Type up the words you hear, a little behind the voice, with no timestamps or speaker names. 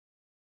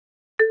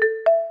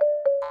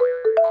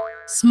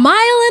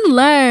Smile and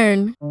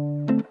learn!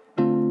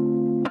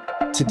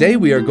 Today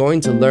we are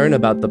going to learn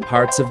about the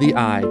parts of the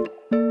eye.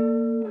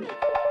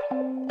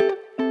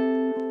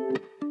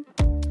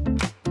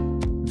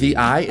 The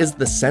eye is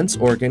the sense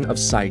organ of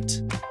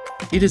sight.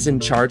 It is in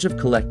charge of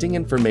collecting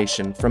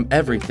information from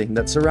everything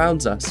that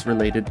surrounds us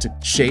related to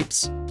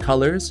shapes,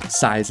 colors,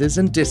 sizes,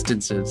 and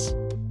distances.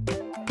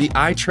 The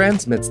eye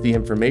transmits the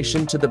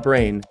information to the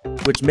brain,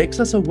 which makes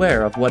us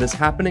aware of what is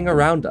happening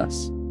around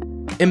us.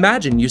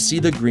 Imagine you see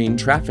the green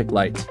traffic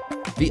light.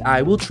 The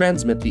eye will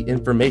transmit the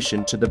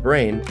information to the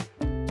brain,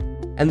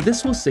 and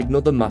this will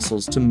signal the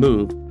muscles to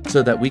move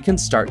so that we can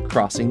start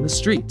crossing the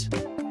street.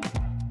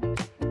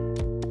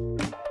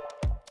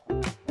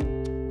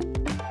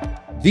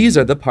 These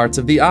are the parts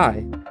of the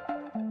eye.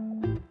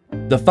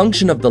 The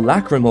function of the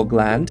lacrimal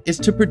gland is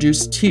to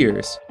produce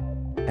tears,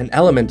 an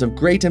element of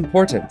great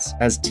importance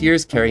as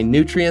tears carry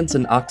nutrients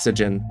and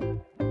oxygen.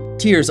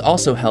 Tears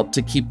also help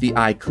to keep the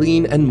eye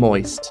clean and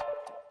moist.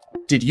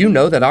 Did you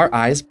know that our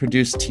eyes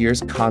produce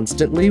tears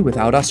constantly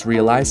without us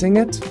realizing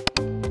it?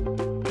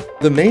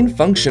 The main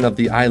function of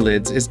the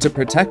eyelids is to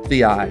protect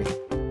the eye.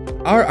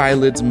 Our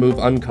eyelids move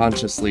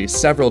unconsciously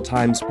several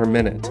times per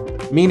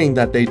minute, meaning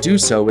that they do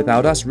so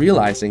without us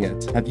realizing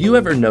it. Have you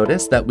ever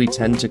noticed that we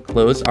tend to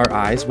close our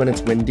eyes when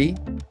it's windy?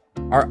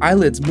 Our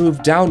eyelids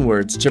move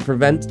downwards to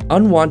prevent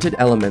unwanted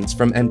elements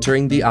from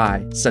entering the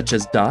eye, such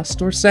as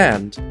dust or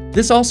sand.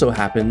 This also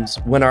happens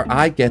when our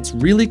eye gets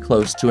really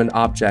close to an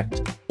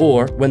object,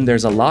 or when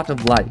there's a lot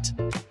of light.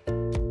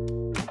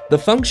 The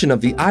function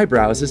of the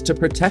eyebrows is to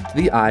protect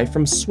the eye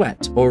from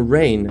sweat or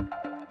rain.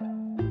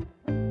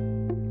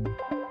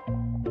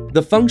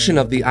 The function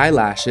of the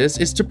eyelashes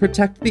is to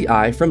protect the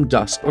eye from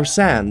dust or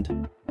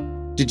sand.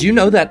 Did you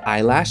know that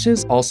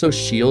eyelashes also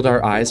shield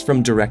our eyes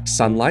from direct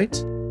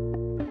sunlight?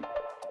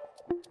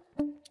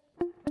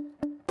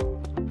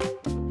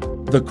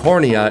 The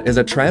cornea is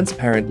a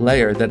transparent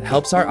layer that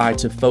helps our eye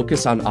to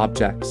focus on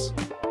objects.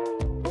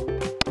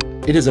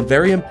 It is a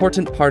very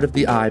important part of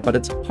the eye, but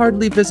it's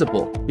hardly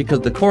visible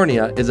because the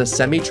cornea is a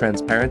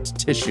semi-transparent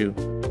tissue.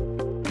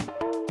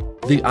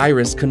 The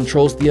iris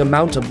controls the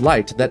amount of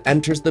light that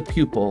enters the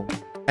pupil,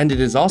 and it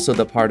is also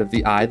the part of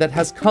the eye that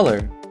has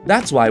color.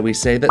 That's why we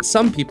say that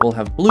some people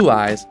have blue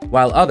eyes,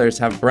 while others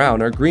have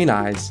brown or green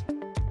eyes.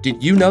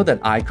 Did you know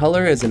that eye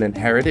color is an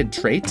inherited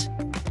trait?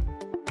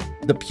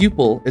 The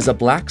pupil is a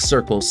black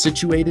circle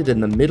situated in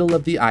the middle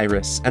of the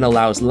iris and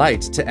allows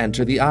light to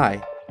enter the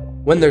eye.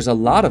 When there's a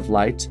lot of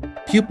light,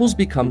 pupils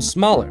become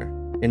smaller.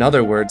 In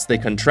other words, they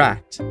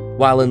contract,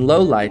 while in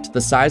low light,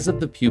 the size of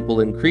the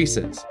pupil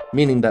increases,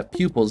 meaning that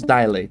pupils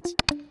dilate.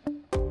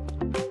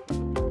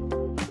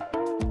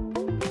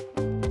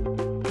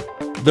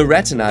 The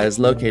retina is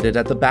located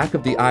at the back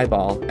of the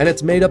eyeball, and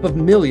it's made up of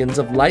millions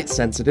of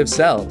light-sensitive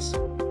cells.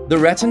 The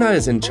retina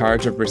is in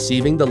charge of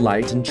receiving the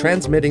light and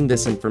transmitting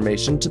this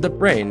information to the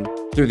brain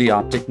through the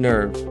optic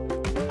nerve.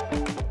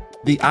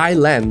 The eye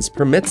lens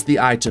permits the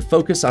eye to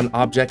focus on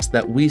objects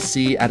that we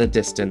see at a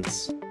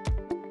distance.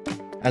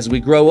 As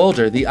we grow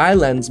older, the eye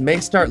lens may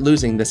start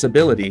losing this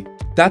ability.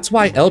 That's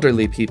why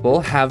elderly people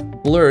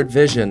have blurred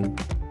vision.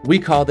 We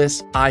call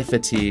this eye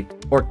fatigue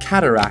or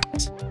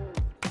cataract.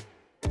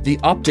 The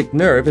optic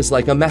nerve is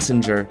like a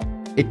messenger.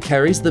 It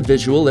carries the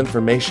visual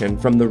information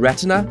from the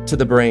retina to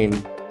the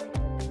brain.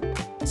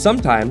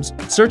 Sometimes,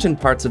 certain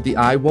parts of the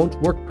eye won't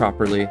work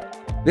properly.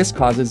 This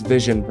causes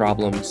vision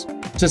problems.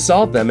 To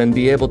solve them and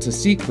be able to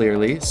see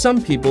clearly,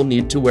 some people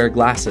need to wear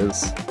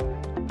glasses.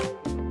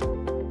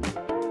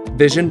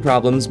 Vision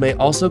problems may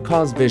also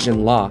cause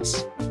vision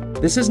loss.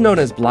 This is known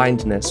as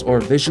blindness or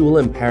visual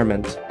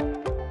impairment.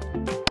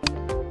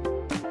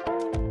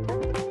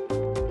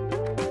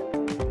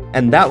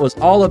 And that was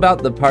all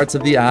about the parts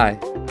of the eye.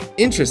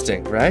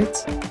 Interesting, right?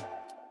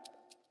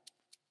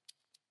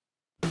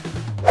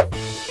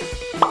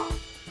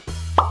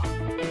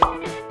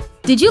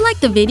 Did you like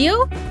the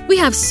video? We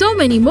have so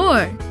many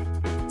more!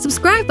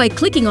 Subscribe by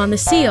clicking on the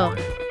seal.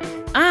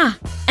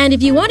 And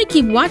if you want to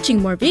keep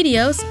watching more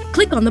videos,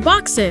 click on the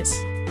boxes.